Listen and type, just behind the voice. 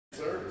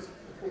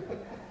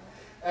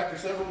After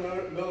several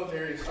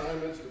military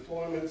assignments,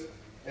 deployments,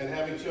 and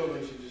having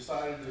children, she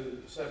decided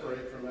to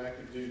separate from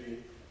active duty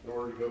in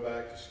order to go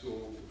back to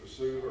school to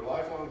pursue her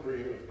lifelong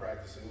dream of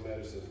practicing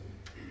medicine.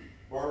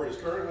 Barbara is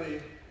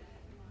currently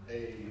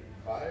a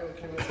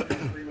biochemistry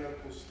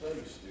pre-medical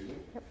studies student.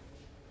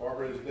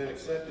 Barbara has been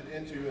accepted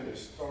into and is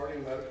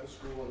starting medical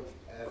school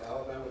at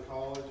Alabama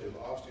College of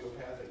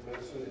Osteopathic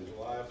Medicine in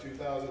July of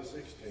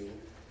 2016,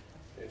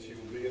 and she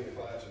will be in the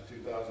class of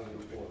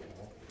 2020.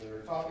 And our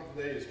topic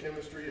today is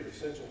chemistry of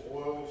essential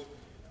oils,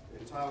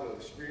 entitled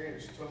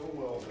Experience Total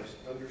Wellness,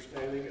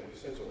 Understanding of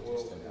Essential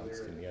Oils and Their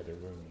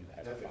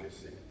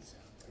Efficacy.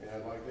 And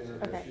I'd like to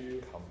introduce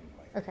you,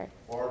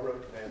 Barbara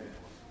Van.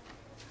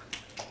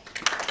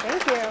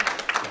 Thank you.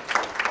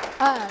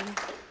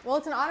 Well,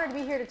 it's an honor to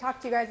be here to talk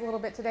to you guys a little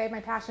bit today.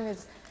 My passion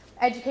is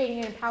educating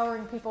and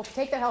empowering people to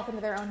take their health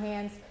into their own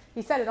hands.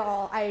 You said it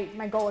all.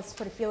 My goal is to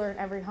put a healer in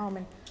every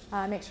home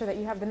and make sure that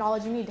you have the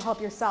knowledge you need to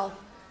help yourself.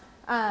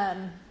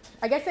 I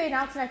guess they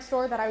announced next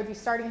door that I would be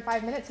starting in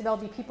 5 minutes, so there'll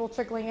be people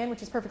trickling in,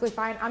 which is perfectly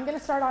fine. I'm going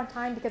to start on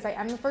time because I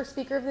am the first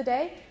speaker of the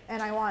day,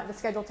 and I want the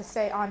schedule to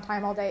stay on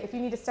time all day. If you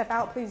need to step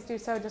out, please do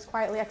so. Just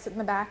quietly exit in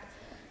the back.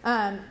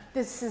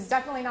 This is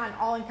definitely not an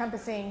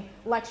all-encompassing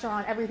lecture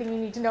on everything you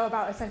need to know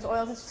about essential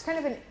oils. It's just kind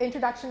of an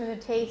introduction and a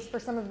taste for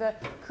some of the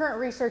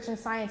current research and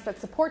science that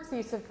supports the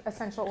use of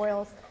essential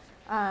oils.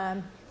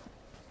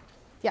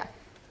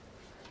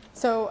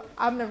 So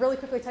I'm going to really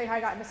quickly tell you how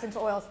I got into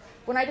essential oils.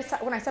 When I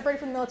separated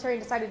from the military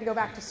and decided to go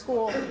back to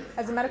school,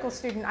 as a medical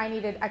student, I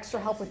needed extra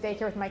help with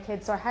daycare with my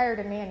kids, so I hired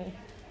a nanny.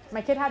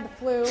 My kid had the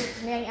flu.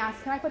 Nanny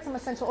asked, "Can I put some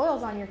essential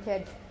oils on your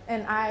kid?"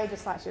 And I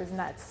just thought she was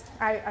nuts.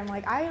 I'm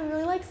like, I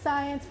really like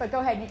science, but go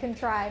ahead, you can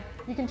try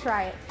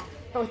it.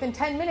 But within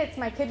 10 minutes,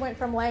 my kid went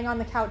from laying on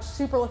the couch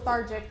super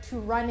lethargic to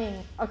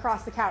running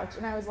across the couch.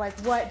 And I was like,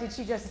 what did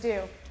she just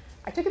do?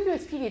 I took him to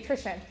his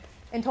pediatrician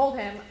and told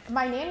him,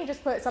 my nanny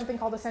just put something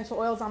called essential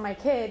oils on my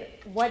kid.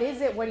 What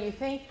is it? What do you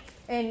think?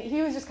 And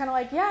he was just kind of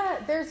like, yeah,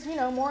 there's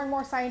more and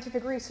more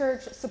scientific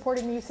research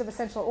supporting the use of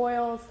essential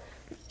oils,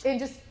 and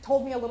just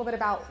told me a little bit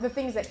about the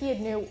things that he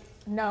had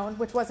known,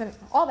 which wasn't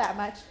all that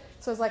much.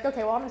 So I was like,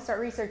 okay, well, I'm going to start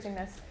researching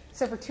this.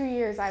 So for 2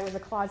 years, I was a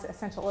closet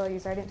essential oil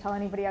user. I didn't tell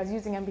anybody I was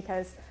using them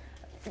because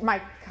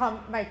my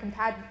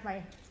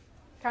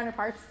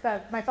counterparts,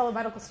 my fellow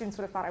medical students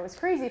would have thought I was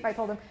crazy if I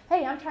told them,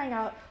 hey, I'm trying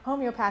out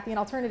homeopathy and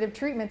alternative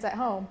treatments at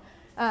home.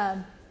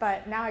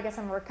 But now I guess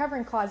I'm a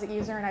recovering closet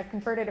user, and I've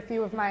converted a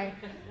few of my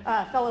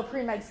fellow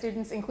pre-med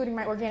students, including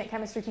my organic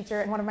chemistry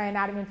teacher and one of my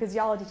anatomy and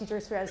physiology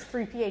teachers who has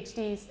 3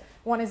 PhDs.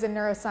 One is in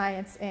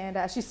neuroscience,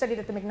 and she studied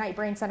at the McKnight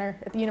Brain Center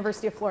at the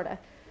University of Florida.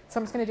 So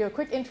I'm just going to do a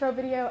quick intro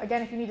video.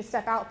 Again, if you need to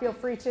step out, feel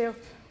free to.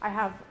 I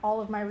have all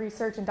of my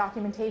research and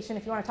documentation.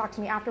 If you want to talk to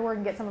me afterward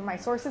and get some of my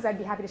sources, I'd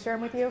be happy to share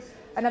them with you.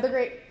 Another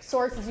great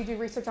source as you do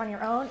research on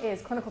your own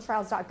is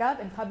clinicaltrials.gov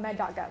and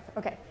pubmed.gov.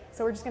 Okay,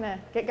 so we're just going to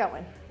get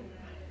going.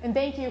 And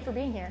thank you for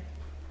being here.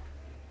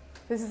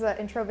 This is an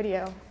intro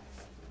video.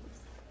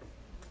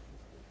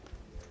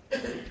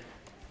 There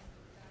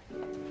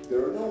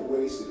are no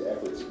wasted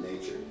efforts in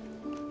nature.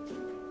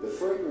 The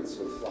fragrance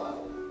of a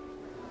flower,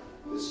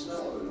 the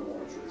smell of an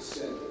orange, or the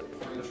scent of a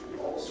pine tree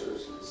all serve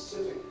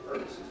specific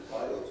purposes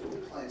vital to a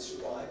plant's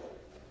survival.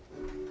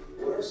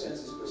 What our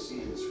senses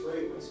perceive as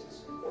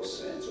fragrances or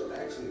scents are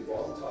actually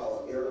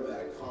volatile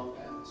aromatic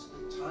compounds,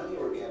 tiny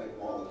organic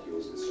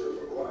molecules that serve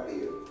a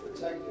variety of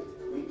protective,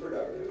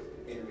 reproductive,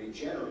 and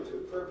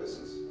regenerative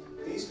purposes.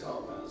 These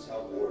compounds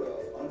help ward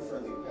off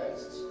unfriendly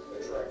pests,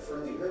 attract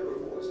friendly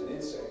herbivores and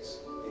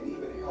insects, and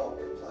even help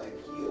the plant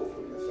heal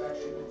from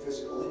infection and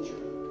physical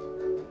injury.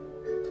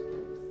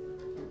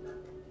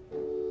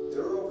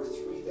 There are over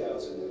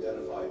 3,000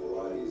 identified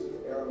varieties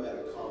of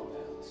aromatic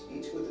compounds,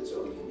 each with its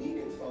own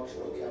unique and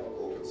functional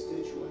chemical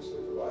constituents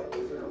that provide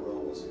different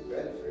aromas and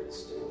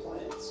benefits to the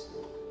plants.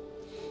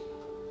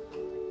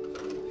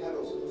 From the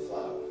petals of a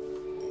flower,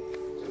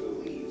 to the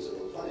leaves of a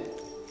plant,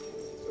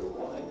 the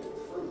rind of a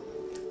fruit,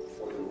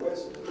 or the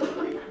resin of a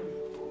tree,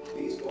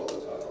 these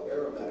volatile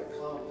aromatic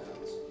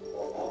compounds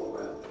are all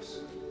around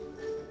us.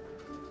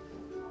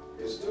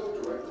 Distilled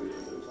directly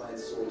from the plant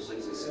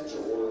sources,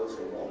 essential oils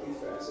are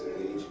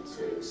multifaceted agents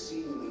with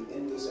exceedingly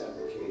endless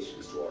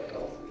applications to our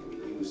health and can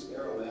be used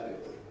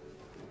aromatically,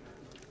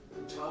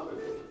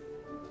 topically,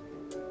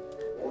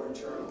 or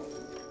internally.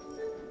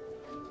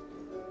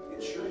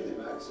 Ensuring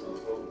the maximum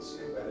potency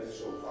and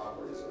beneficial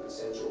properties of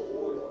essential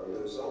oil are the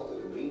result of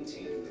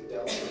maintaining the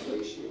delicate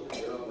ratio of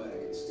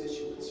aromatic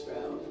constituents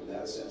found in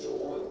that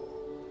essential oil,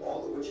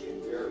 all of which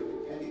can vary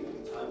depending on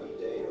the time of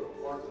day or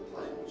part of the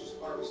plant which is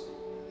harvested,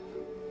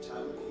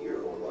 time of year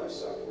or life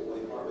cycle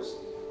when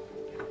harvested,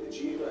 the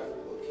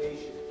geographic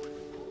location,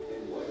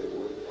 and whether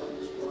where the plant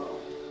was grown,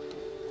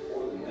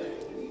 or the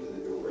method and even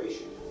the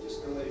duration of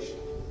distillation.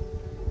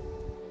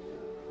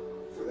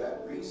 For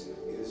that reason,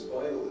 it is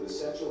vital that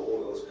essential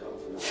oils come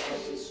from a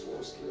trusted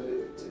source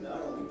committed to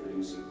not only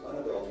producing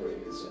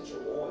unadulterated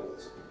essential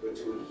oils, but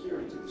to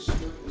adhering to the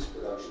strictest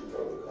production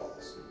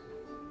protocols.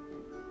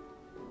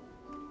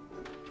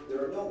 There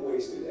are no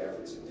wasted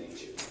efforts in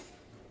nature.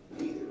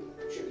 Neither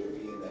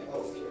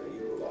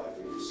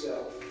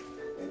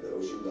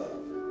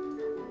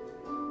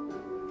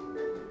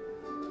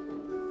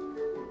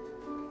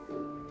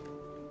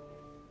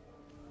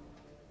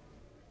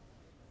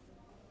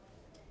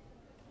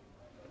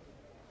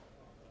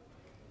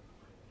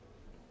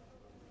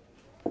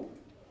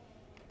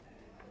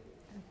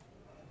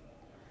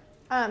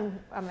I'm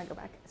going to go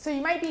back. So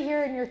you might be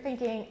here and you're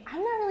thinking,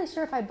 I'm not really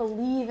sure if I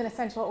believe in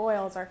essential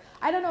oils, or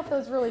I don't know if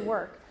those really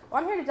work.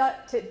 Well, I'm here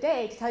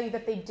today to tell you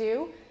that they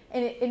do.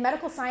 And in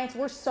medical science,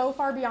 we're so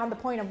far beyond the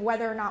point of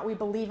whether or not we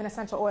believe in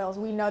essential oils.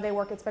 We know they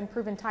work. It's been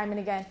proven time and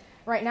again.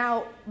 Right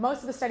now,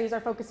 most of the studies are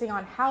focusing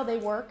on how they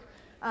work,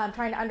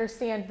 trying to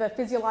understand the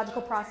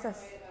physiological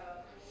process.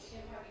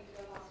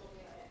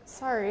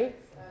 Sorry.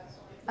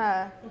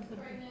 I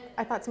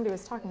thought somebody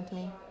was talking to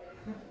me.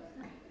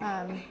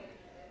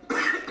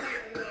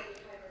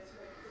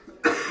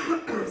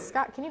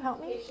 Scott, can you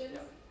help me?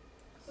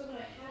 So when I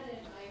had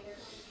it,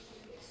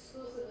 I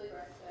exclusively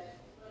breastfed.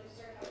 When I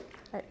started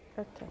Right,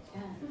 okay.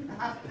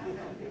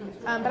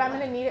 But I'm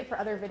going to need it for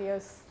other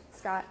videos,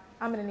 Scott.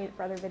 I'm going to need it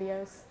for other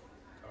videos.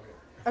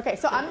 Okay,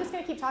 so I'm just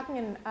going to keep talking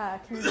and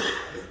can you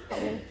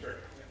help me?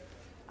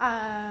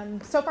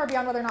 So far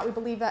beyond whether or not we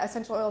believe that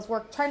essential oils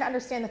work, trying to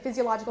understand the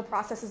physiological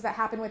processes that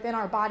happen within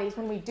our bodies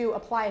when we do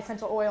apply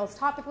essential oils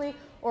topically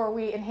or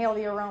we inhale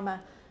the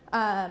aroma.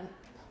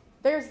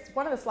 There's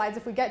one of the slides,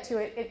 if we get to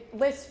it, it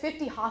lists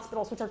 50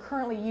 hospitals which are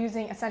currently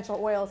using essential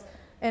oils.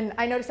 And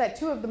I noticed that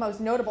two of the most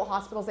notable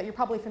hospitals that you're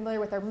probably familiar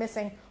with are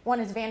missing. One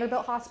is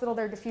Vanderbilt Hospital.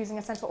 They're diffusing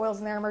essential oils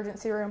in their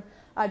emergency room.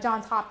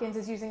 Johns Hopkins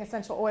is using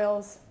essential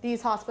oils.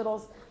 These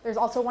hospitals. There's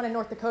also one in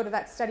North Dakota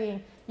that's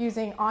studying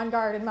using On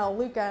Guard and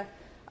Melaleuca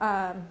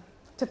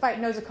to fight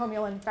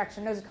nosocomial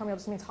infection. Nosocomial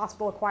just means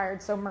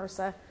hospital-acquired, so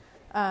MRSA.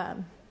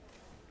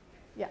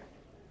 Yeah,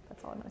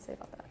 that's all I'm going to say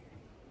about that.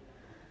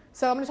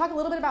 So I'm going to talk a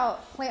little bit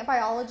about plant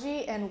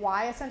biology and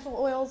why essential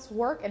oils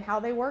work and how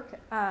they work,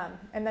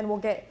 and then we'll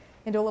get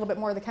into a little bit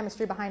more of the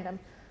chemistry behind them.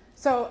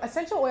 So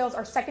essential oils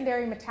are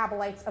secondary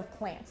metabolites of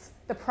plants.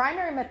 The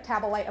primary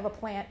metabolite of a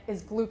plant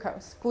is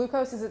glucose.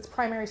 Glucose is its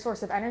primary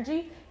source of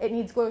energy. It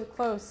needs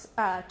glucose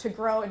to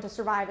grow and to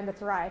survive and to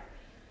thrive.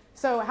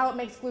 So how it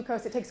makes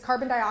glucose, it takes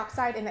carbon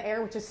dioxide in the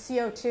air, which is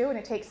CO2, and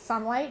it takes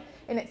sunlight,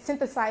 and it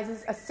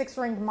synthesizes a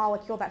 6-ringed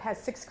molecule that has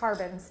 6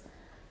 carbons,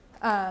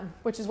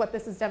 which is what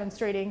this is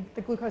demonstrating,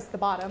 the glucose at the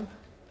bottom.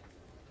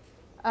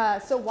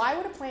 So why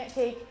would a plant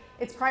take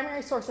its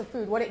primary source of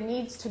food, what it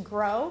needs to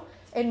grow,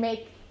 and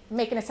make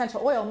an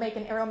essential oil, make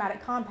an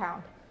aromatic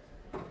compound?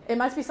 It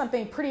must be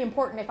something pretty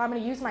important if I'm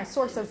going to use my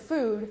source of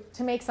food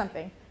to make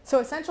something. So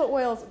essential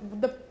oils,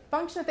 the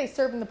function that they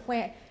serve in the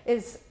plant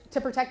is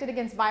to protect it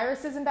against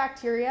viruses and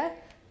bacteria,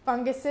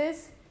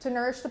 funguses, to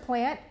nourish the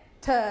plant,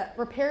 to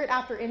repair it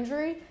after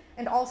injury,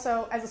 and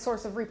also as a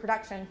source of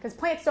reproduction. Because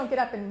plants don't get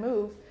up and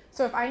move.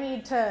 So if I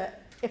need to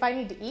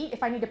eat,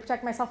 if I need to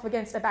protect myself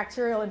against a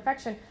bacterial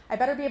infection, I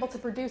better be able to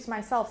produce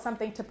myself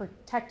something to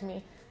protect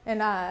me.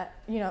 And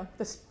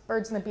the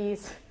birds and the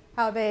bees,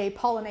 how they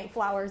pollinate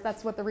flowers,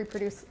 that's what the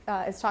reproduce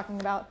is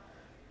talking about.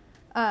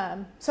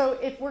 So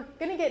if we're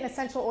going to get an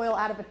essential oil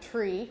out of a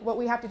tree, what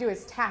we have to do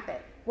is tap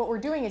it. What we're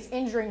doing is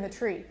injuring the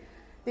tree.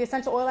 The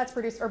essential oil that's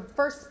produced, or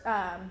first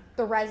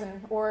the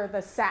resin or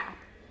the sap,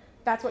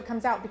 that's what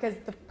comes out, because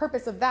the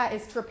purpose of that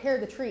is to repair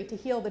the tree, to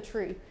heal the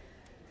tree.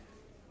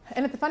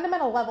 And at the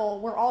fundamental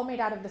level, we're all made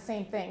out of the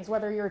same things,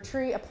 whether you're a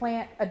tree, a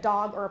plant, a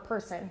dog, or a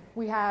person.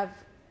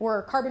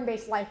 We're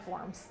carbon-based life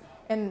forms.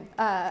 And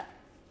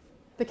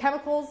the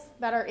chemicals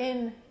that are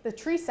in the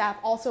tree sap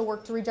also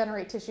work to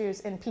regenerate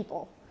tissues in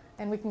people.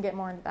 And we can get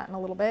more into that in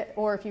a little bit,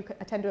 or if you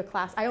attend to a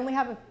class. I only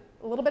have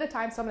a little bit of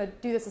time, so I'm going to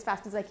do this as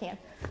fast as I can.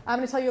 I'm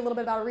going to tell you a little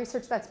bit about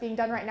research that's being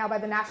done right now by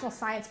the National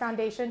Science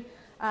Foundation.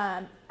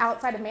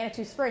 Outside of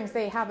Manitou Springs,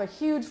 they have a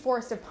huge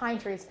forest of pine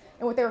trees.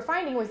 And what they were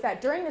finding was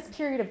that during this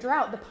period of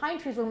drought, the pine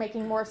trees were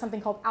making more of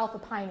something called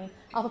alpha-pinene.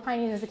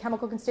 Alpha-pinene is a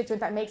chemical constituent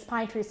that makes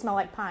pine trees smell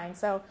like pine.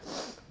 So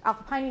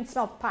alpha-pinene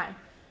smells pine.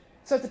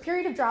 So it's a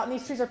period of drought, and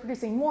these trees are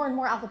producing more and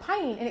more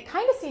alpha-pinene, and it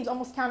kind of seems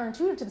almost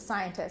counterintuitive to the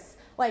scientists.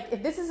 Like,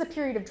 if this is a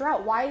period of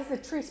drought, why is the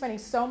tree spending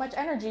so much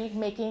energy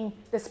making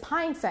this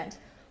pine scent?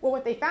 Well,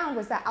 what they found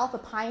was that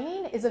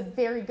alpha-pinene is a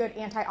very good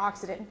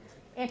antioxidant.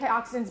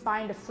 Antioxidants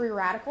bind to free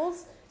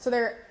radicals, so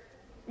they're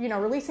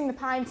releasing the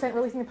pine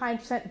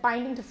scent,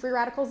 binding to free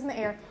radicals in the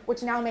air,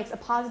 which now makes a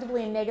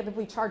positively and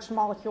negatively charged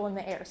molecule in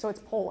the air, so it's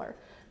polar.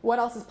 What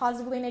else is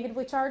positively and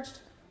negatively charged?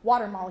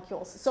 Water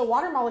molecules. So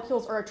water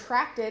molecules are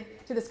attracted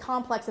to this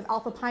complex of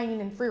alpha-pinene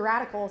and free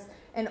radicals,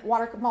 and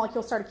water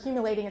molecules start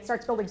accumulating. It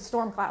starts building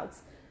storm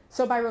clouds.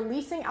 So by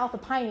releasing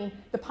alpha-pinene,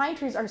 the pine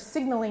trees are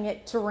signaling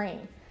it to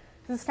rain.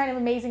 This is kind of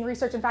amazing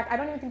research. In fact, I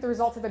don't even think the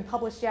results have been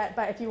published yet,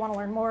 but if you want to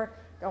learn more,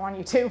 go on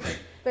YouTube.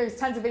 There's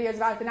tons of videos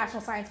about it. The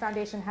National Science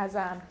Foundation has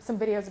some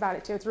videos about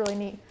it too. It's really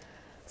neat.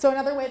 So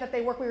another way that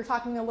they work, we were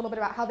talking a little bit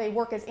about how they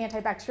work as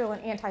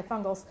antibacterial and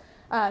antifungals.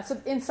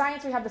 So in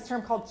science, we have this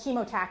term called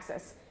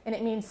chemotaxis, and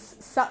it means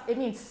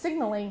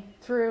signaling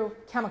through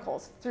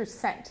chemicals, through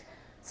scent.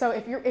 So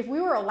if we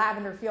were a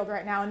lavender field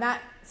right now, and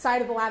that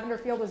side of the lavender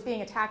field was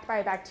being attacked by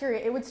a bacteria,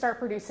 it would start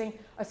producing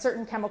a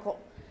certain chemical.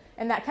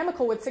 And that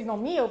chemical would signal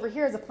me over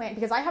here as a plant,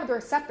 because I have the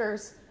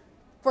receptors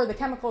for the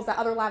chemicals that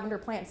other lavender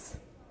plants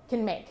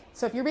can make.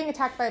 So if you're being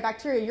attacked by a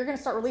bacteria, you're going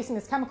to start releasing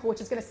this chemical,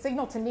 which is going to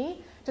signal to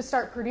me to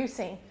start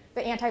producing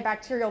the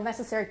antibacterial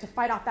necessary to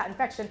fight off that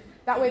infection.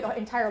 That way the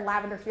entire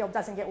lavender field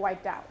doesn't get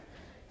wiped out.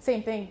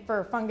 Same thing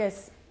for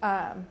fungus.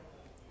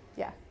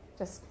 Yeah,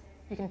 just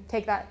you can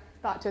take that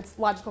thought to its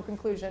logical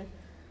conclusion.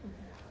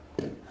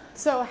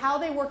 So how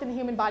they work in the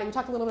human body, we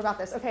talked a little bit about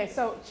this. Okay,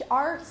 so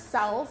our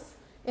cells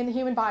in the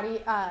human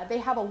body, they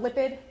have a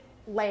lipid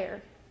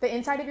layer. The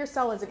inside of your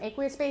cell is an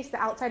aqueous space. The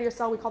outside of your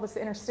cell, we call this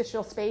the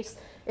interstitial space,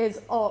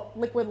 is a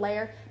liquid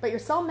layer. But your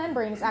cell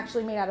membrane is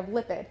actually made out of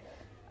lipid.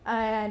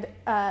 And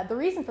the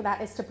reason for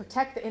that is to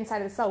protect the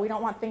inside of the cell. We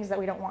don't want things that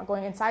we don't want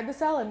going inside the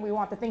cell, and we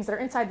want the things that are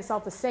inside the cell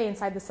to stay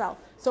inside the cell.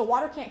 So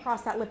water can't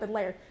cross that lipid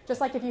layer.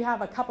 Just like if you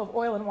have a cup of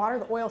oil and water,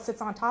 the oil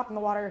sits on top and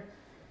the water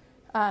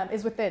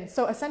is within.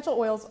 So essential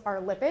oils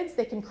are lipids.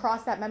 They can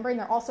cross that membrane.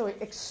 They're also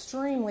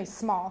extremely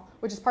small,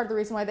 which is part of the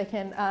reason why they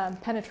can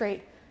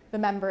penetrate the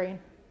membrane.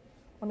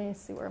 Let me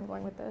see where I'm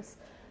going with this.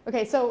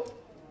 Okay, so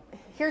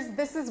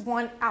this is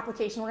one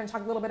application. We're going to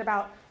talk a little bit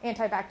about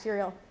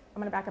antibacterial.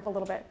 I'm going to back up a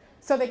little bit.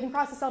 So they can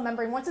cross the cell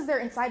membrane. Once they're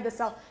inside the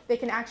cell, they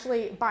can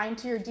actually bind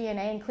to your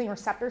DNA and clean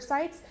receptor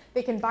sites.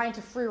 They can bind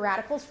to free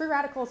radicals. Free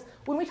radicals,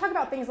 when we talk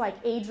about things like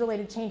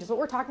age-related changes, what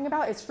we're talking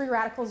about is free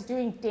radicals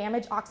doing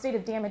damage,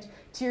 oxidative damage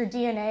to your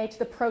DNA, to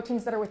the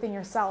proteins that are within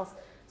your cells.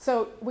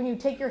 So when you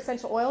take your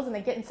essential oils and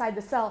they get inside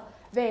the cell,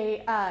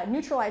 they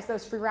neutralize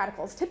those free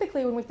radicals.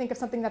 Typically, when we think of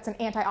something that's an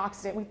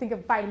antioxidant, we think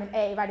of vitamin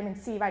A, vitamin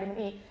C, vitamin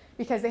E,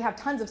 because they have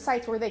tons of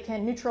sites where they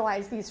can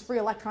neutralize these free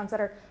electrons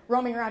that are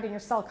roaming around in your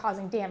cell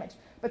causing damage.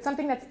 But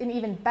something that's an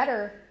even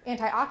better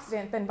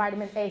antioxidant than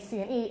vitamin A, C,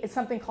 and E is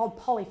something called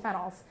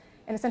polyphenols.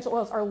 And essential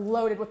oils are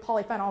loaded with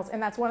polyphenols,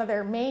 and that's one of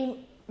their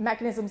main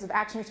mechanisms of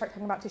action. We start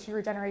talking about tissue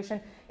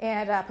regeneration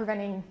and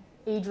preventing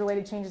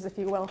age-related changes, if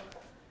you will.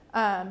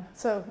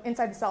 So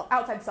inside the cell,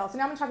 outside the cell. So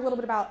now I'm going to talk a little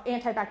bit about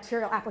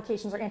antibacterial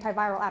applications or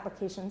antiviral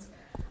applications.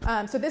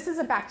 So this is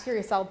a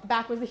bacteria cell.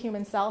 Back was the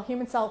human cell.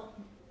 Human cell,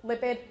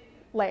 lipid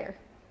layer.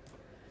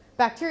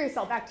 Bacteria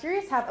cell.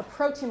 Bacteria have a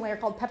protein layer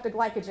called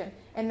peptidoglycogen,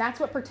 and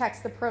that's what protects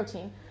the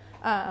protein.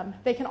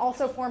 They can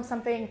also form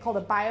something called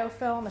a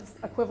biofilm. It's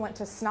equivalent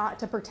to snot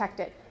to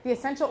protect it. The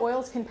essential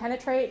oils can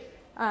penetrate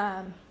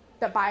the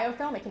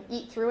biofilm. It can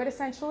eat through it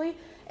essentially,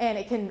 and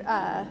it can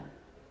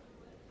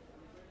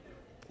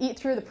eat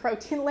through the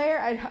protein layer.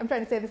 I'm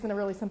trying to say this in a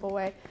really simple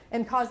way,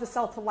 and cause the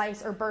cell to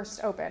lyse or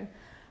burst open.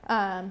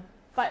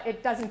 But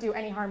it doesn't do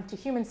any harm to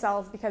human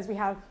cells because we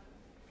have.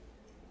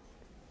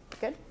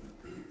 Good?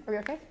 Are we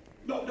okay?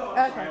 No,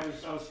 I'm sorry.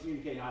 I was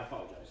communicating. I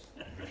apologize.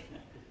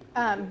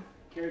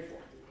 Carry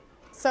forward.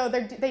 So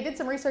they did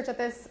some research at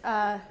this.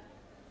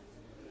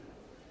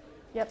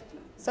 Yep.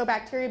 So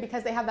bacteria,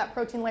 because they have that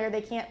protein layer,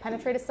 they can't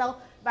penetrate a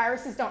cell.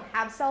 Viruses don't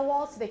have cell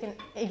walls, so they can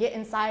get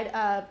inside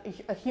of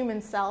a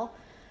human cell.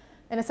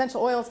 And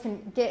essential oils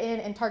can get in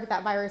and target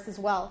that virus as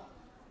well.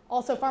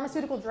 Also,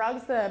 pharmaceutical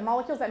drugs, the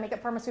molecules that make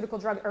up pharmaceutical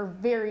drugs are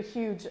very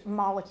huge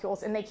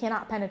molecules, and they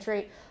cannot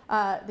penetrate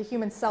the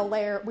human cell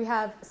layer. We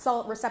have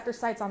cell receptor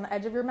sites on the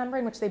edge of your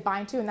membrane, which they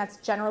bind to, and that's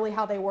generally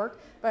how they work.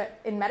 But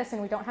in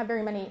medicine, we don't have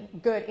very many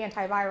good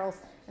antivirals,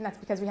 and that's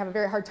because we have a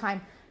very hard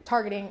time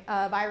targeting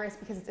a virus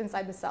because it's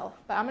inside the cell.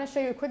 But I'm going to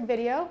show you a quick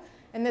video,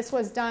 and this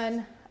was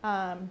done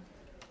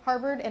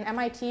Harvard and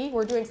MIT.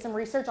 We're doing some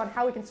research on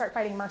how we can start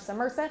fighting MRSA.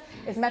 MRSA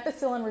is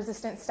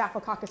methicillin-resistant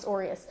Staphylococcus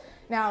aureus.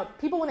 Now,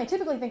 people, when they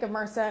typically think of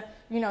MRSA,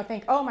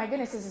 think, oh my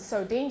goodness, this is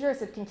so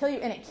dangerous, it can kill you,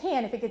 and it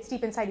can if it gets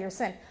deep inside your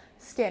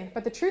skin.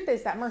 But the truth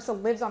is that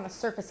MRSA lives on the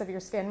surface of your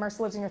skin. MRSA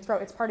lives in your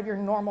throat. It's part of your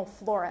normal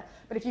flora.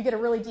 But if you get a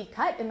really deep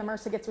cut and the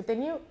MRSA gets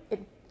within you,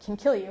 it can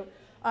kill you.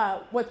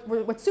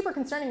 What's super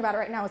concerning about it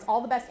right now is all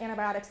the best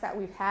antibiotics that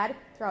we've had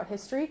throughout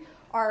history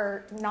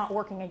are not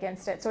working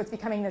against it. So it's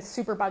becoming this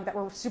super bug that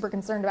we're super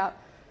concerned about.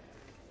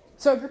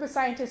 So a group of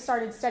scientists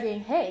started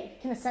studying, hey,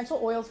 can essential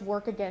oils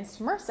work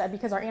against MRSA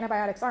because our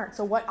antibiotics aren't?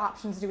 So what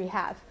options do we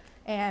have?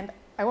 And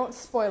I won't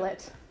spoil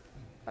it,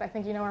 but I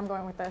think you know where I'm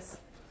going with this.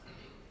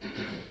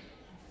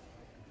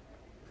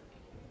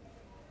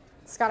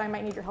 Scott, I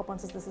might need your help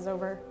once this is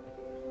over.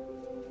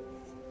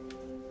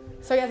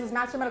 So he has his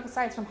Master of Medical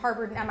Science from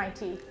Harvard and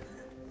MIT.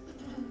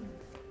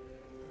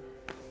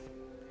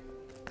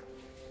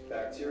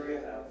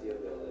 Bacteria have the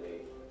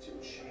ability to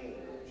change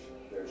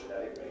their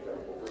genetic makeup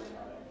over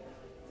time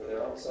for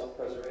their own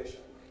self-preservation.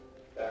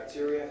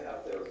 Bacteria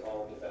have their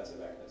own defensive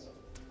mechanism.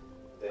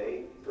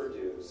 They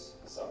produce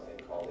something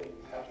called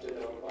a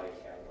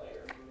peptidoglycan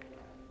layer.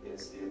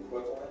 It's the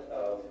equivalent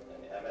of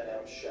an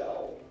M&M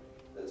shell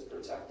that's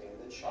protecting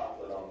the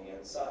chocolate on the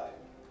inside.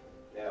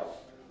 Now,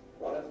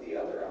 one of the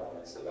other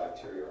elements the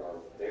bacteria are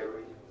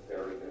very,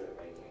 very good at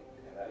making,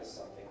 and that is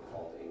something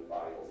called a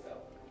biofilm.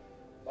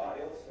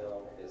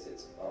 Biofilm is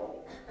its own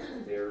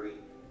very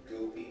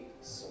goopy,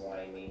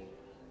 slimy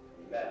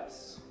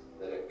mess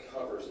that it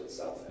covers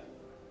itself in.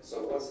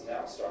 So what's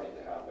now starting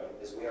to happen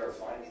is we are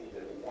finding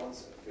that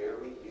once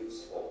very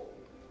useful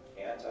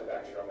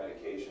antibacterial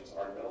medications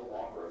are no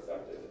longer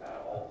effective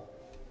at all.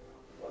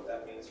 What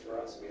that means for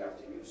us, we have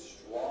to use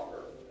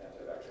stronger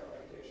antibacterial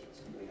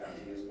medications. We have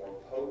to use more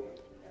potent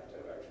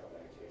antibacterial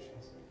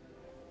medications.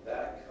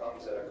 That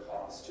comes at a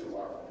cost to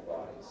our own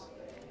bodies.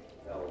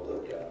 Now,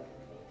 Luca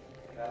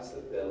has the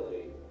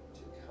ability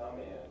to come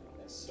in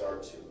and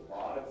start to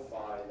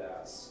modify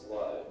that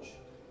sludge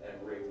and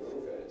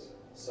remove it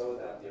so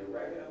that the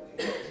oregano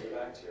can go to the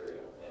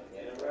bacteria. And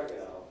in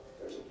oregano,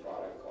 there's a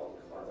product called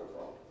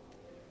carvacrol.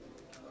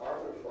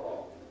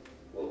 Carvacrol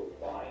will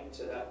bind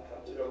to that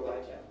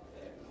peptidoglycan,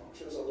 and it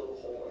punctures a little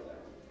hole in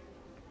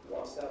there.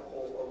 Once that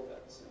hole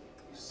opens,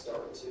 you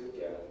start to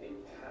get a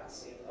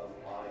passing of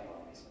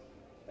ions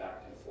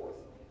back and forth.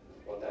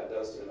 What that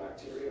does to the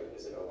bacteria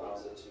is it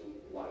allows it to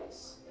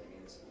lyse. It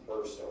means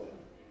burst open.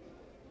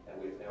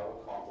 And we've now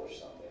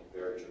accomplished something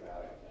very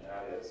dramatic, and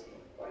that is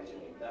by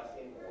doing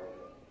nothing more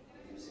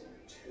than using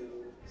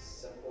two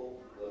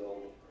simple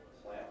little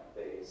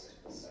plant-based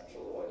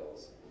essential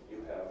oils,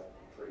 you have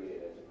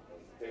created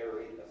a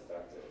very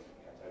effective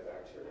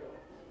antibacterial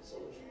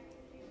solution.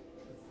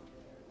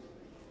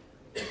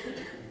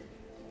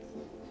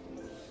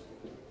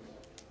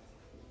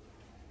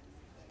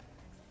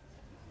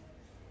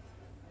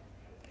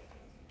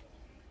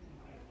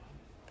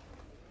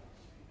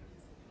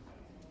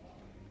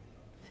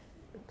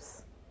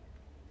 Oops.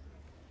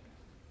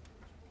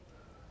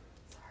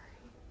 Sorry.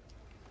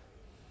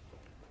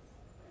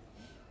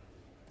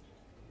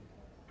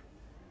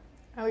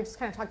 Oh, we just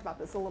kind of talked about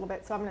this a little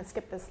bit, so I'm going to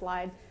skip this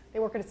slide. They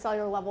work at a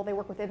cellular level. They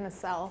work within the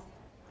cell.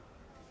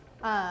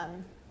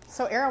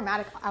 So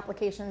aromatic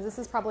applications, this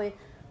is probably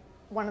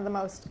one of the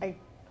most, I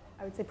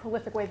would say,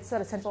 prolific ways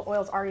that essential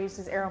oils are used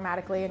is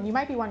aromatically. And you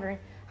might be wondering,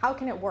 how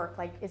can it work?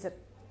 Like, is it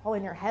all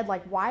in your head?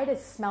 Like, why does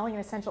smelling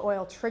an essential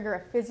oil trigger a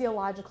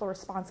physiological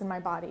response in my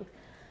body?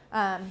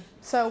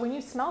 So when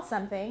you smell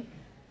something,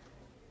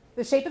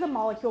 the shape of the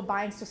molecule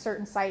binds to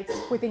certain sites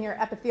within your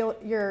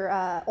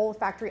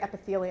olfactory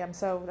epithelium.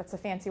 So that's a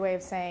fancy way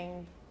of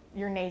saying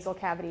your nasal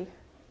cavity.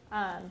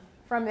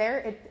 From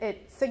there,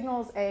 it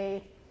signals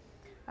a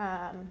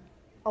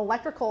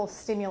electrical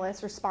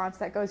stimulus response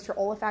that goes to your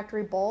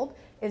olfactory bulb,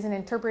 is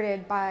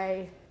interpreted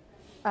by,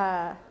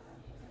 I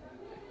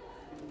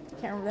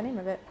can't remember the name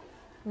of it,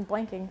 I'm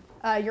blanking,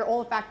 your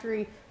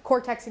olfactory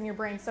cortex in your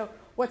brain. So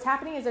what's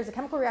happening is there's a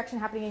chemical reaction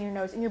happening in your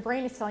nose, and your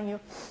brain is telling you,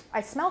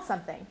 I smell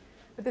something.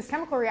 But this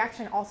chemical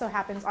reaction also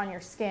happens on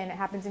your skin, it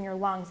happens in your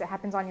lungs, it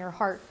happens on your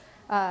heart.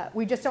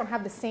 We just don't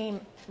have the same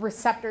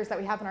receptors that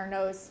we have in our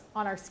nose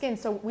on our skin,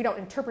 so we don't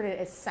interpret it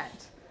as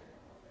scent.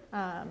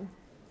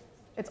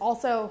 It's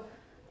also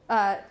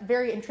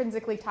very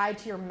intrinsically tied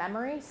to your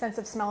memory. Sense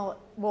of smell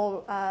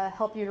will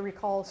help you to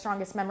recall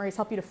strongest memories,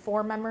 help you to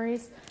form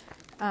memories.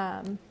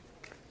 I don't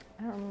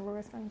remember where I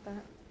was going with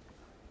that.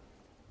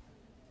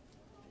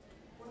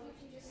 What did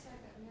you just say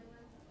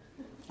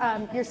about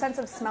memory? Your sense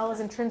of smell is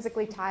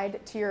intrinsically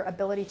tied to your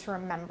ability to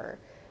remember.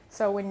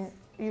 So when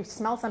you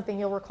smell something,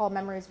 you'll recall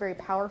memories very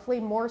powerfully,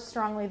 more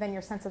strongly than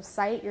your sense of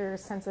sight, your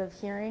sense of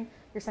hearing,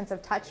 your sense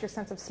of touch, your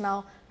sense of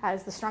smell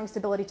has the strongest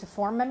ability to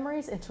form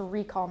memories and to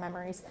recall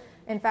memories.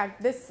 In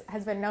fact, this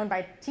has been known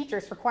by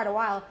teachers for quite a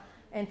while.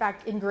 In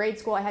fact, in grade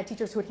school, I had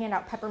teachers who would hand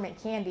out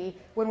peppermint candy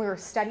when we were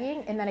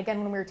studying, and then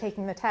again when we were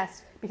taking the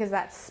test, because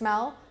that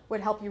smell would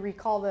help you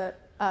recall the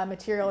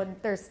material. And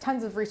there's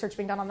tons of research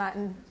being done on that.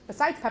 And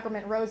besides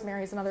peppermint,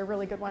 rosemary is another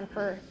really good one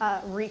for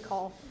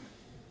recall.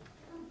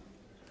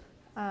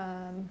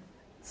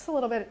 Just a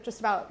little bit just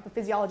about the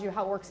physiology of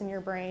how it works in your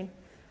brain.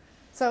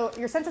 So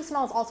your sense of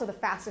smell is also the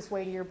fastest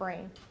way to your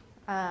brain,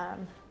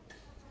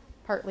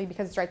 partly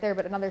because it's right there,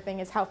 but another thing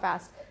is how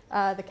fast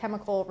the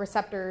chemical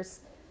receptors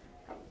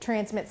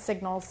transmit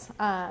signals.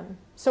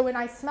 So when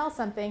I smell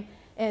something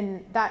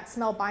and that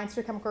smell binds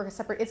to a chemical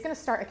receptor, it's going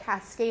to start a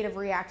cascade of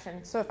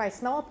reaction. So if I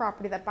smell a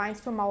property that binds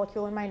to a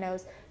molecule in my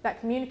nose, that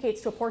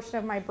communicates to a portion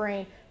of my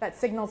brain that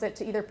signals it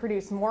to either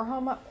produce more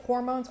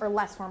hormones or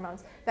less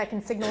hormones, that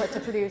can signal it to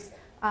produce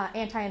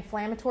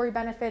anti-inflammatory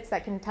benefits,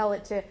 that can tell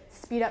it to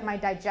speed up my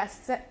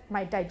digestion.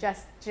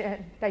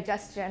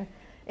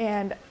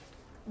 And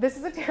this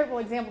is a terrible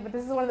example, but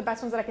this is one of the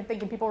best ones that I can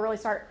think, and people really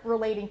start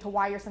relating to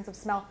why your sense of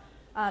smell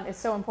is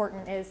so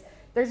important. Is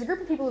there's a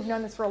group of people who've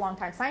known this for a long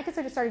time. Scientists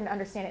are just starting to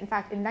understand it. In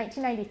fact, in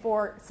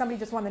 1994, somebody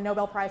just won the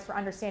Nobel Prize for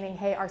understanding,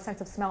 hey, our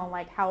sense of smell and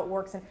like how it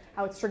works and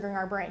how it's triggering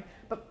our brain.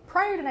 But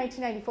prior to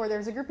 1994, there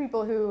was a group of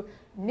people who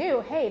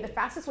knew, hey, the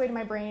fastest way to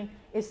my brain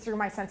is through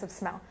my sense of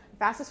smell. The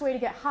fastest way to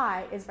get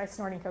high is by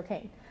snorting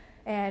cocaine.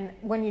 And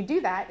when you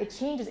do that,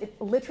 it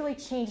literally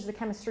changes the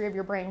chemistry of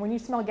your brain. When you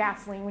smell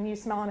gasoline, when you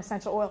smell an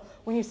essential oil,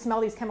 when you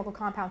smell these chemical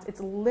compounds, it's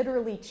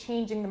literally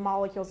changing the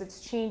molecules. It's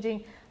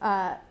changing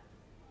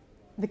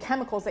the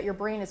chemicals that your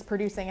brain is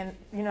producing. And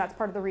that's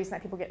part of the reason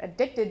that people get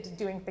addicted to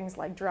doing things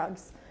like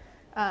drugs.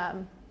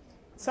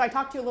 So I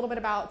talked to you a little bit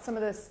about some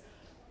of this,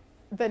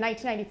 the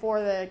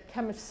 1994, the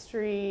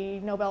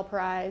chemistry Nobel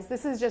Prize.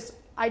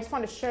 I just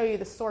wanted to show you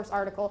the source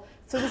article.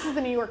 So this is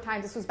the New York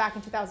Times. This was back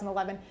in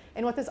 2011.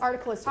 And what this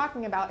article is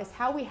talking about is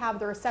how we have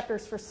the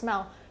receptors for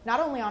smell, not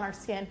only on our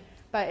skin,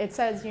 but it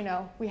says,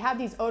 we have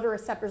these odor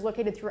receptors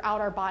located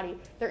throughout our body.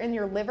 They're in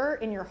your liver,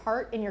 in your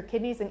heart, in your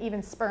kidneys, and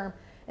even sperm.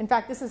 In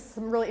fact, this is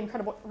some really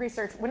incredible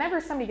research.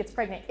 Whenever somebody gets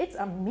pregnant, it's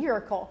a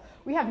miracle.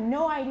 We have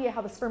no idea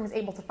how the sperm is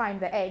able to find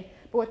the egg,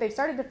 but what they've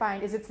started to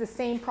find is it's the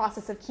same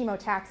process of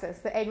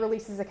chemotaxis. The egg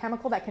releases a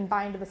chemical that can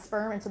bind to the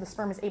sperm, and so the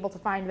sperm is able to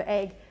find the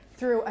egg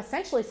through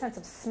essentially sense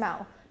of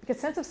smell, because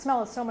sense of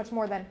smell is so much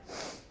more than,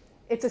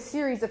 it's a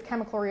series of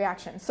chemical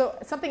reactions. So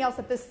something else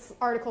that this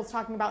article is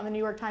talking about in the New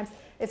York Times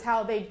is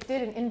how they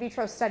did an in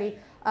vitro study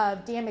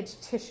of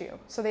damaged tissue.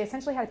 So they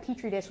essentially had a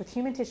petri dish with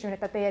human tissue in it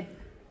that they had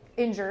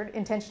injured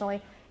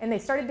intentionally, and they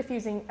started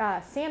diffusing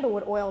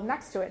sandalwood oil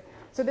next to it.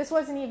 So this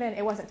wasn't even,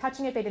 it wasn't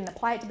touching it, they didn't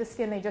apply it to the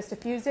skin, they just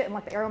diffused it and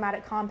let the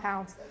aromatic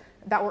compounds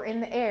that were in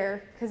the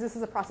air, because this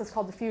is a process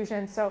called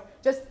diffusion, so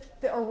just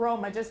the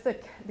aroma, just the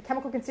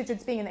chemical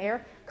constituents being in the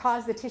air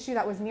caused the tissue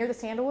that was near the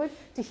sandalwood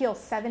to heal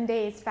 7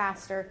 days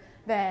faster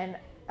than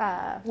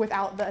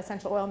without the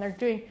essential oil. And they're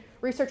doing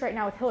research right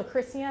now with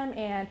helichrysum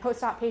and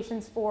post-op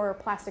patients for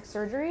plastic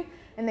surgery,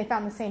 and they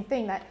found the same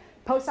thing, that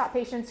post-op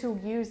patients who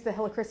use the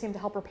helichrysum to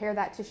help repair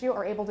that tissue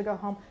are able to go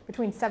home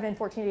between 7 and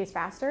 14 days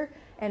faster.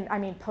 And I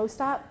mean,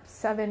 post-op,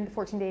 7 to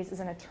 14 days is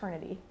an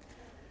eternity.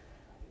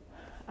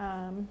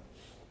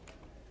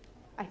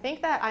 I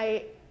think that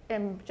I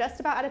am just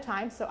about out of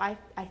time, so I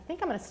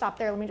think I'm going to stop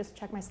there. Let me just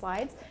check my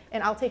slides,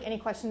 and I'll take any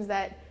questions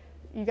that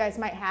you guys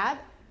might have.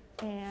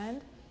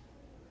 And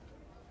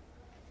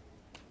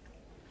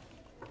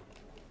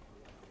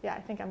yeah,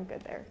 I think I'm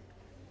good there.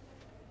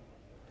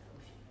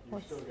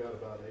 You've still got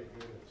about 8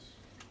 minutes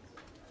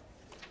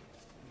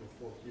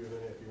before Q&A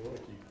if you want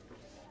to keep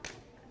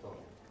talking.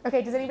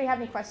 Okay, does anybody have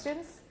any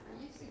questions?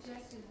 Are you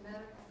suggesting the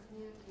medical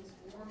community is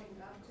warming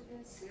up to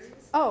this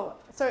seriously? Oh,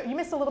 so you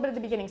missed a little bit at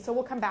the beginning, so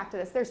we'll come back to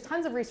this. There's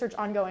tons of research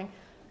ongoing.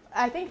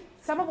 I think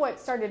some of what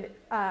started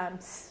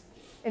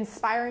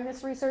inspiring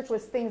this research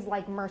was things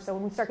like MRSA,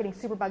 when we start getting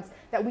superbugs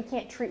that we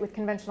can't treat with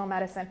conventional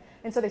medicine.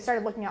 And so they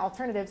started looking at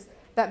alternatives.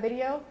 That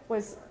video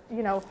was,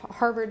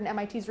 Harvard and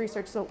MIT's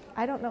research, so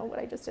I don't know what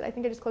I just did. I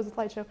think I just closed the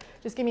slideshow.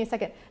 Just give me a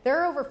second. There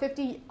are over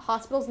 50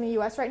 hospitals in the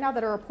US right now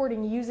that are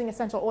reporting using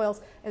essential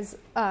oils as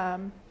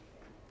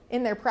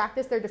in their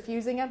practice. They're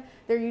diffusing them.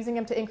 They're using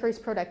them to increase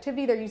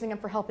productivity. They're using them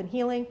for health and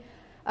healing.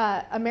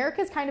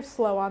 America's kind of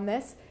slow on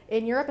this.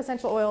 In Europe,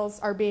 essential oils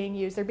are being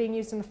used. They're being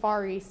used in the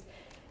Far East.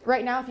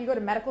 Right now, if you go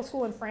to medical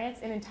school in France,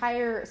 an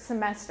entire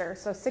semester,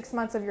 so 6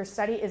 months of your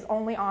study, is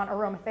only on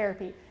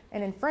aromatherapy.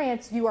 And in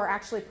France, you are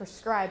actually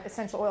prescribed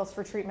essential oils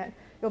for treatment.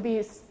 You'll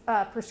be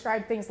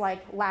prescribed things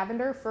like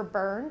lavender for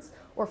burns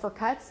or for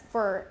cuts.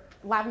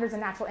 Lavender is a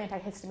natural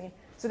antihistamine.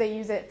 So they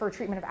use it for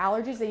treatment of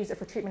allergies. They use it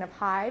for treatment of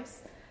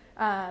hives.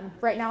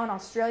 Right now in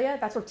Australia,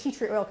 that's where tea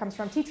tree oil comes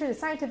from. Tea tree, the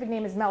scientific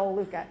name is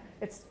Melaleuca.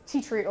 It's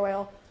tea tree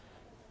oil.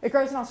 It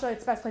grows in Australia.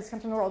 It's the best place to come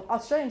from the world.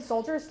 Australian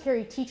soldiers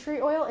carry tea tree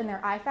oil in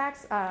their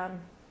IFAKs,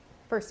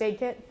 first aid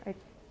kit,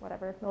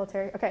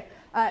 military. Okay,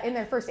 in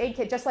their first aid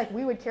kit, just like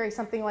we would carry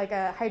something like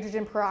a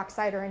hydrogen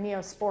peroxide or a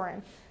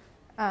neosporin.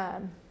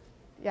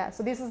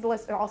 So this is the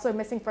list. Also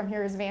missing from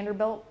here is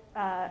Vanderbilt,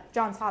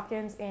 Johns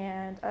Hopkins,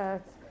 and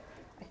I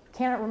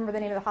cannot remember the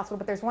name of the hospital,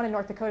 but there's one in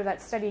North Dakota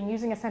that's studying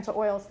using essential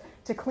oils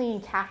to clean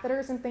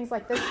catheters and things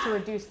like this to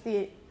reduce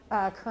the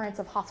occurrence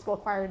of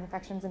hospital-acquired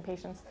infections in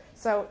patients.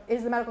 So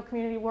is the medical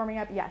community warming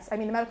up? Yes. I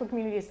mean, the medical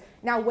community is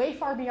now way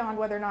far beyond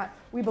whether or not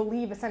we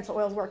believe essential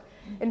oils work.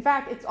 In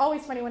fact, it's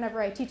always funny whenever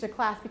I teach a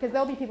class, because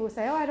there'll be people who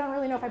say, I don't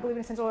really know if I believe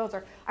in essential oils,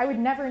 or I would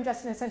never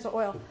ingest an essential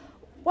oil.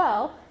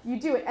 Well, you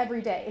do it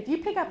every day. If you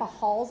pick up a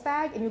Halls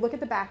bag and you look at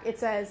the back, it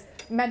says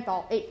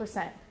menthol,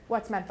 8%.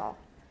 What's menthol?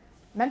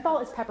 Menthol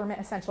is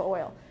peppermint essential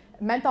oil.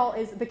 Menthol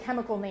is the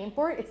chemical name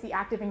for it. It's the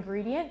active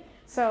ingredient.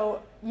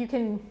 So you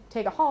can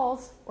take a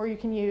Halls or you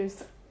can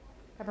use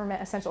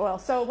peppermint essential oil.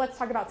 So let's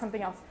talk about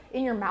something else.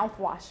 In your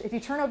mouthwash, if you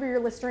turn over your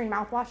Listerine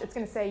mouthwash, it's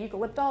going to say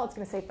eucalyptol, it's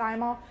going to say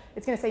thymol,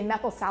 it's going to say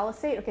methyl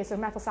salicylate. Okay, so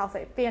methyl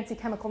salicylate, fancy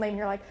chemical name. And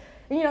you're like,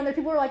 and there are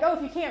people who are like,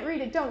 if you can't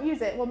read it, don't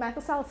use it. Well,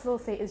 methyl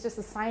salicylate is just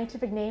a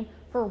scientific name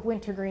for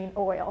wintergreen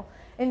oil.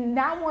 And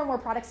now more and more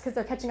products, because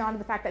they're catching on to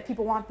the fact that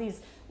people want these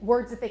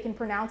words that they can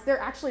pronounce, they're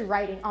actually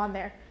writing on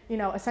there,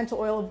 essential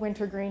oil of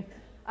wintergreen.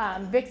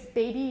 Vicks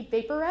Baby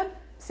Vapor Rub,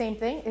 same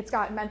thing. It's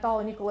got menthol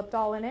and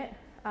eucalyptol in it.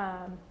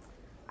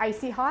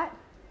 Icy Hot,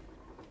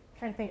 I'm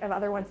trying to think of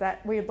other ones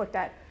that we had looked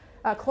at.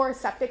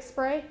 Chloroseptic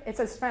spray, it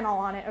says phenol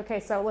on it. Okay,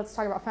 so let's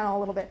talk about phenol a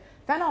little bit.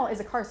 Phenol is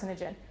a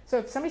carcinogen. So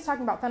if somebody's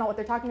talking about phenol, what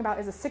they're talking about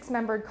is a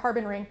 6-membered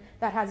carbon ring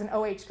that has an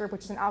OH group,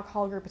 which is an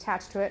alcohol group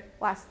attached to it.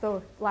 Last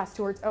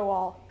two words,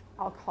 O-all,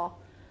 alcohol.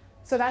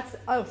 So that's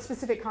a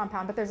specific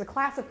compound, but there's a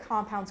class of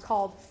compounds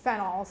called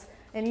phenols,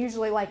 and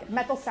usually like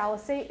methyl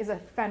salicylate is a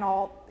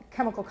phenol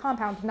chemical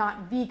compound,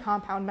 not the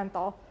compound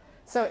menthol.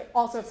 So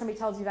also if somebody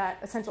tells you that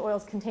essential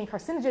oils contain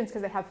carcinogens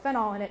because they have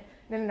phenol in it,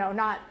 no,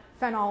 not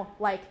phenol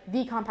like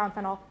the compound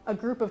phenol, a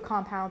group of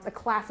compounds, a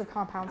class of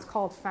compounds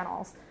called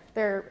phenols.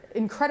 They're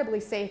incredibly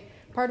safe.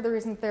 Part of the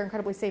reason that they're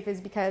incredibly safe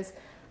is because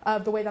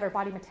of the way that our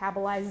body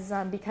metabolizes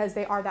them, because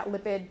they are that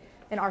lipid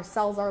and our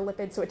cells are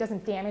lipids, so it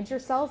doesn't damage your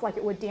cells like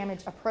it would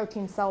damage a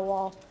protein cell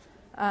wall.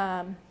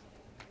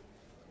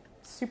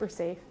 Super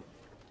safe.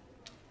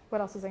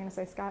 What else was I going to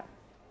say, Scott?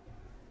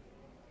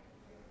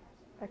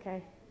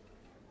 Okay.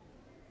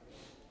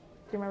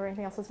 Do you remember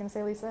anything else I was going to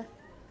say, Lisa?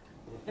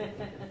 What's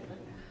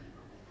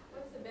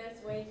the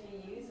best way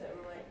to use them?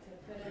 Like to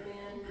put them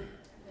in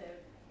the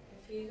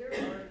diffuser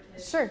or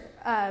to Sure.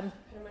 put them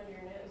under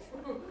your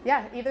nose?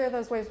 Yeah, either of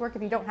those ways work.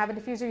 If you don't have a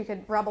diffuser, you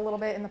could rub a little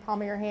bit in the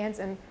palm of your hands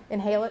and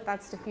inhale it.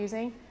 That's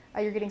diffusing.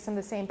 You're getting some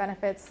of the same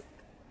benefits.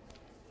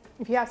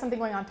 If you have something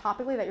going on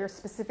topically that you're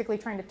specifically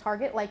trying to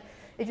target, like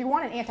if you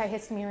want an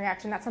antihistamine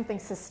reaction, that's something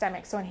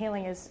systemic. So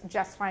inhaling is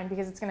just fine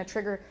because it's going to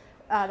trigger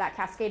that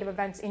cascade of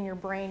events in your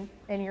brain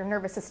and your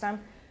nervous system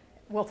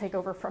will take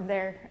over from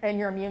there, and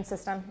your immune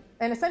system.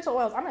 And essential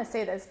oils, I'm going to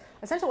say this,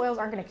 essential oils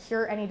aren't going to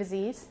cure any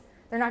disease.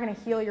 They're not going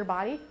to heal your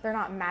body. They're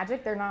not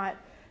magic.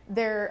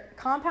 They're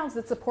compounds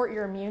that support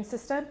your immune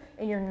system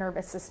and your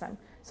nervous system.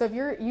 So if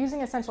you're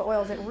using essential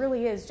oils, it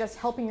really is just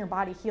helping your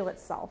body heal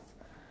itself.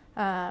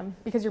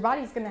 Because your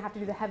body's going to have to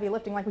do the heavy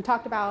lifting. Like we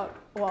talked about,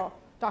 well,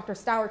 Dr.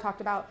 Stour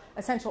talked about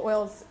essential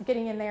oils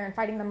getting in there and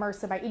fighting the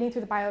MRSA by eating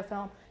through the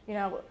biofilm,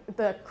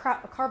 the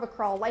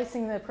carvacrol,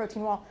 lysing the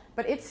protein wall,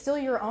 but it's still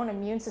your own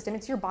immune system.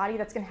 It's your body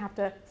that's going to have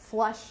to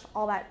flush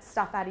all that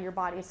stuff out of your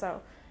body.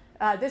 So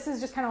this is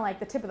just kind of like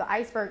the tip of the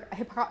iceberg.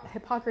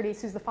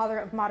 Hippocrates, who's the father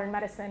of modern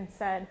medicine,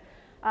 said,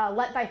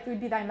 let thy food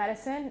be thy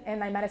medicine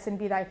and thy medicine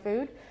be thy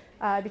food.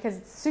 Because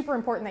it's super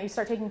important that you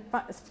start taking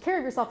care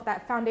of yourself at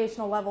that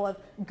foundational level of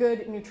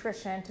good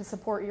nutrition to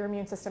support your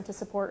immune system, to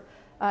support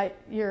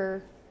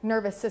your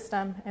nervous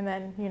system. And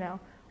then,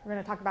 we're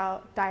going to talk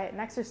about diet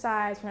and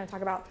exercise. We're going to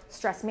talk about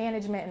stress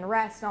management and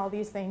rest and all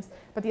these things.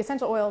 But the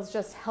essential oils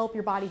just help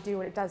your body do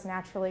what it does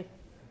naturally.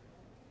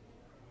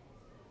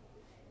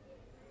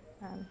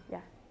 Yeah.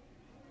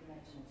 You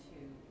mentioned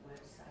two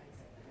websites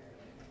up there.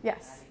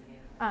 Yes.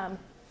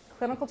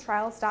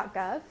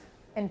 Clinicaltrials.gov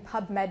and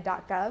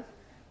PubMed.gov.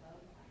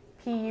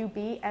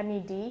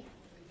 PUBMED.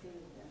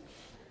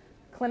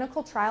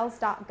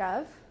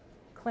 Clinicaltrials.gov.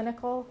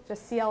 Clinical,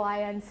 just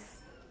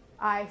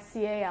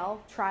CLINICAL,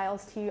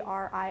 trials,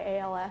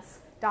 TRIALS.gov.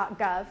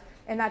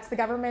 And that's the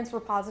government's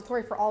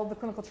repository for all of the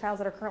clinical trials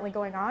that are currently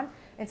going on.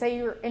 And say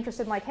you're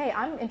interested in hey,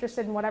 I'm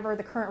interested in whatever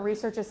the current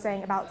research is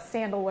saying about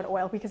sandalwood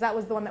oil, because that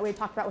was the one that we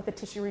talked about with the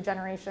tissue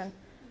regeneration.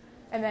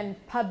 And then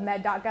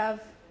PubMed.gov,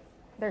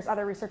 there's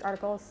other research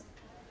articles.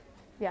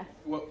 Yeah.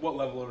 What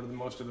level are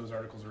most of those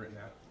articles written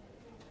at?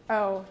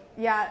 Oh,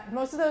 yeah.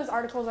 Most of those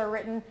articles are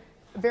written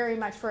very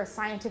much for a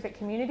scientific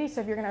community.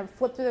 So if you're going to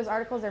flip through those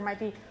articles, there might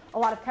be a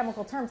lot of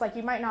chemical terms. Like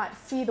you might not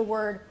see the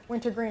word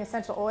wintergreen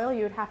essential oil.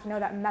 You would have to know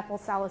that methyl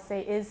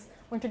salicylate is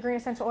wintergreen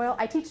essential oil.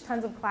 I teach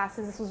tons of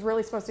classes. This was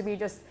really supposed to be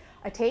just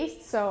a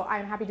taste. So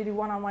I'm happy to do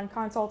one-on-one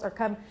consults, or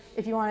come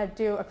if you want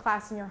to do a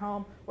class in your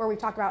home where we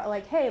talk about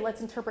hey, let's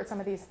interpret some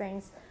of these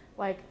things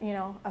like,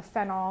 a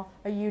phenol,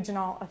 a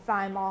eugenol, a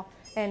thymol,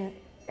 and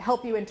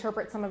help you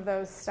interpret some of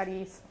those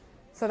studies.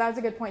 So that was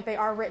a good point. They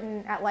are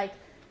written at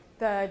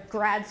the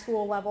grad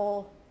school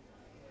level,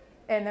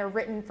 and they're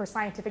written for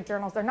scientific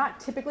journals. They're not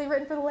typically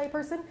written for the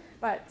layperson,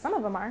 but some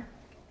of them are.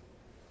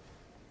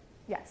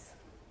 Yes?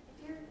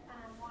 If you're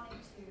wanting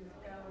to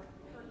go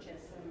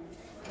purchase some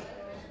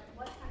oils,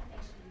 what kind of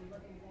things should you be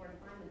looking for to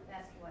find the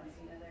best ones,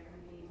 that are going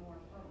to be more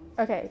potent?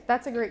 Okay,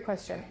 that's a great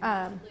question.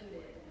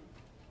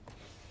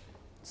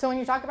 So when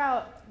you talk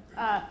about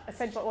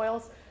essential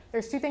oils,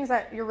 there's two things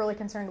that you're really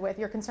concerned with.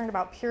 You're concerned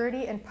about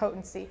purity and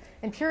potency.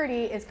 And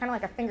purity is kind of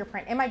like a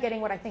fingerprint. Am I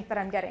getting what I think that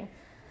I'm getting?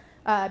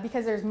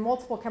 Because there's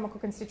multiple chemical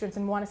constituents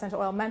in one essential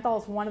oil.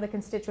 Menthol is one of the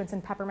constituents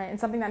in peppermint. And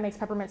something that makes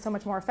peppermint so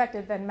much more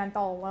effective than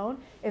menthol alone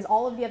is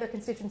all of the other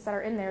constituents that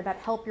are in there that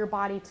help your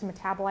body to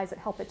metabolize it,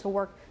 help it to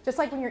work. Just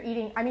like when you're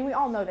eating, we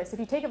all know this. If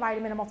you take a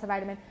vitamin, a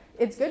multivitamin,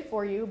 it's good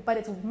for you, but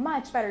it's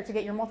much better to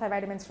get your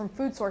multivitamins from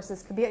food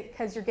sources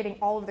because you're getting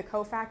all of the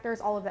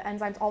cofactors, all of the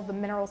enzymes, all of the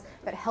minerals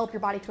that help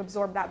your body to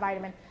absorb that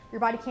vitamin.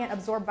 Your body can't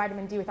absorb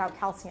vitamin D without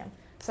calcium.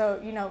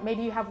 So,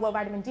 maybe you have low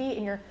vitamin D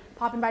and you're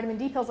popping vitamin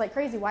D pills like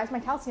crazy. Why is my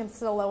calcium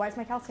still low? Why is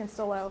my calcium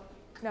still low?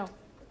 No.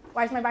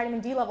 Why is my vitamin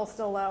D level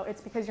still low?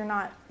 It's because you're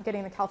not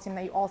getting the calcium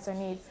that you also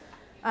need.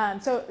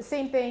 So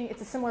same thing.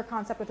 It's a similar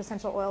concept with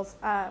essential oils.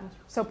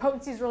 So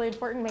potency is really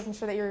important, making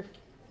sure that you're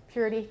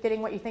purity,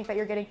 getting what you think that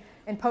you're getting,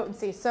 and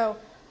potency. So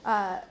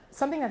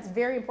something that's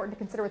very important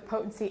to consider with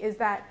potency is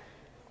that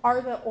are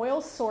the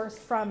oils sourced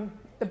from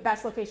the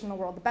best location in the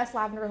world? The best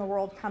lavender in the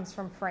world comes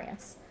from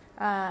France.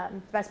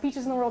 The best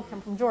peaches in the world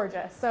come from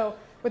Georgia. So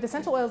with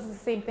essential oils, it's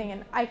the same thing.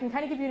 And I can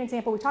kind of give you an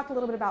example. We talked a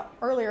little bit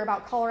earlier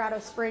about Colorado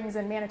Springs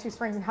and Manitou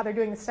Springs and how they're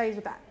doing the studies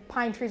with that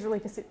pine trees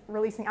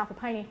releasing alpha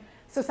pinene.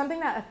 So something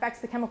that affects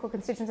the chemical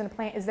constituents in a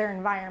plant is their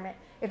environment.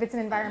 If it's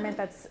an environment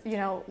that's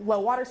low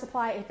water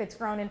supply, if it's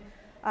grown in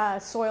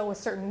soil with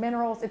certain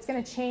minerals, it's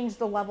going to change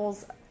the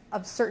levels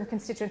of certain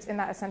constituents in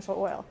that essential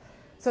oil.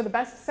 So the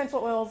best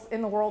essential oils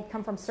in the world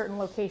come from certain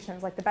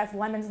locations. Like the best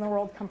lemons in the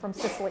world come from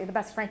Sicily. The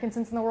best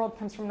frankincense in the world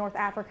comes from North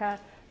Africa,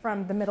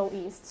 from the Middle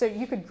East. So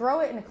you could grow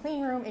it in a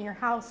clean room in your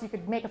house. You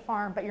could make a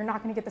farm, but you're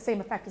not going to get the same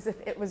effect as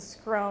if it was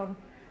grown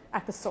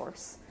at the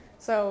source.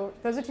 So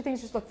those are two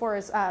things you should look for: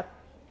 is the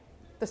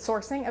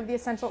sourcing of the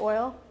essential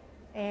oil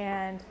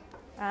and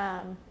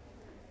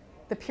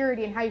the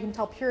purity and how you can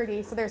tell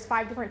purity. So there's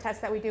 5 different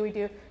tests that we do. We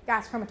do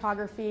gas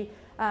chromatography,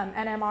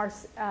 NMR,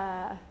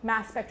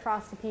 mass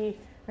spectroscopy,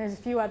 and there's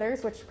a few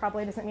others, which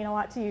probably doesn't mean a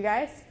lot to you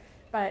guys.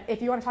 But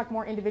if you want to talk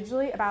more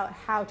individually about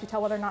how to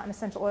tell whether or not an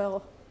essential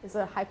oil is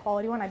a high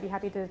quality one, I'd be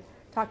happy to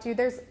talk to you.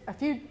 There's a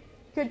few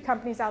good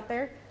companies out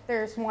there.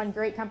 There's one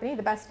great company.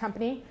 The best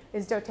company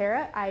is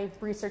doTERRA. I've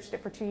researched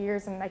it for 2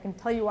 years, and I can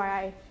tell you why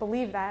I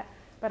believe that,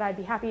 but I'd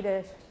be happy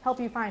to help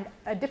you find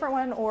a different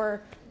one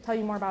or tell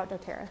you more about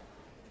doTERRA.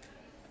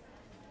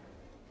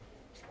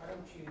 Why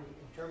don't you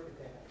interpret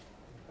that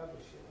and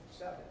publish it and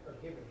sell it or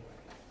give it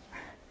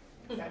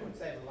away? That would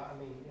save a lot. I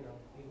mean, you know,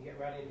 you can get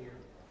right into your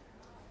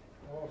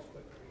oils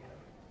quicker, you know.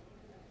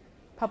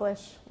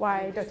 Publish why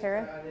I mean, just,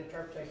 doTERRA? an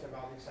interpretation of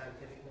all these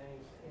scientific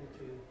names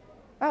into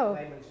Oh,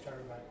 layman's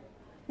terms, like,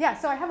 yeah,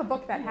 so I have a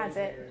book that has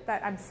it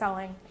that I'm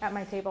selling at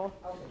my table.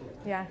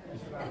 Yeah.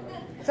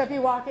 So if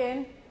you walk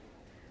in,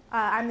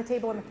 I'm the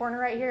table in the corner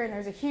right here, and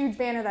there's a huge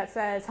banner that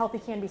says healthy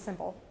can be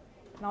simple.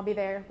 And I'll be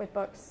there with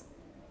books.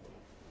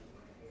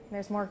 And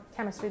there's more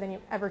chemistry than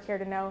you ever care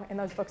to know in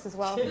those books as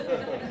well.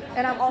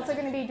 And I'm also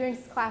going to be doing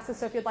classes,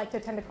 so if you'd like to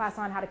attend a class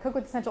on how to cook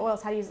with essential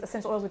oils, how to use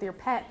essential oils with your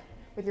pet,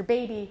 with your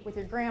baby, with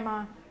your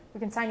grandma, we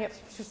can sign you up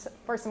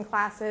for some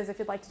classes. If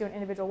you'd like to do an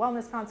individual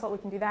wellness consult, we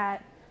can do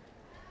that.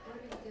 Where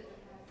do you get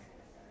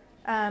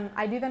the classes?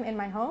 I do them in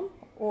my home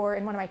or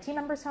in one of my team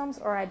members' homes,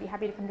 or I'd be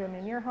happy to come do them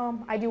in your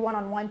home. I do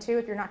one-on-one too.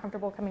 If you're not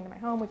comfortable coming to my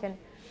home, we can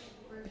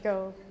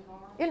go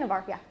in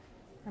Navarre. Yeah,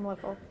 I'm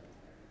local.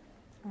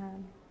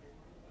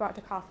 Go out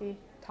to coffee,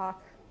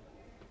 talk.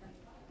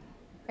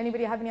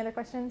 Anybody have any other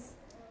questions?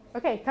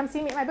 Okay, come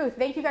see me at my booth.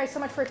 Thank you guys so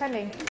much for attending.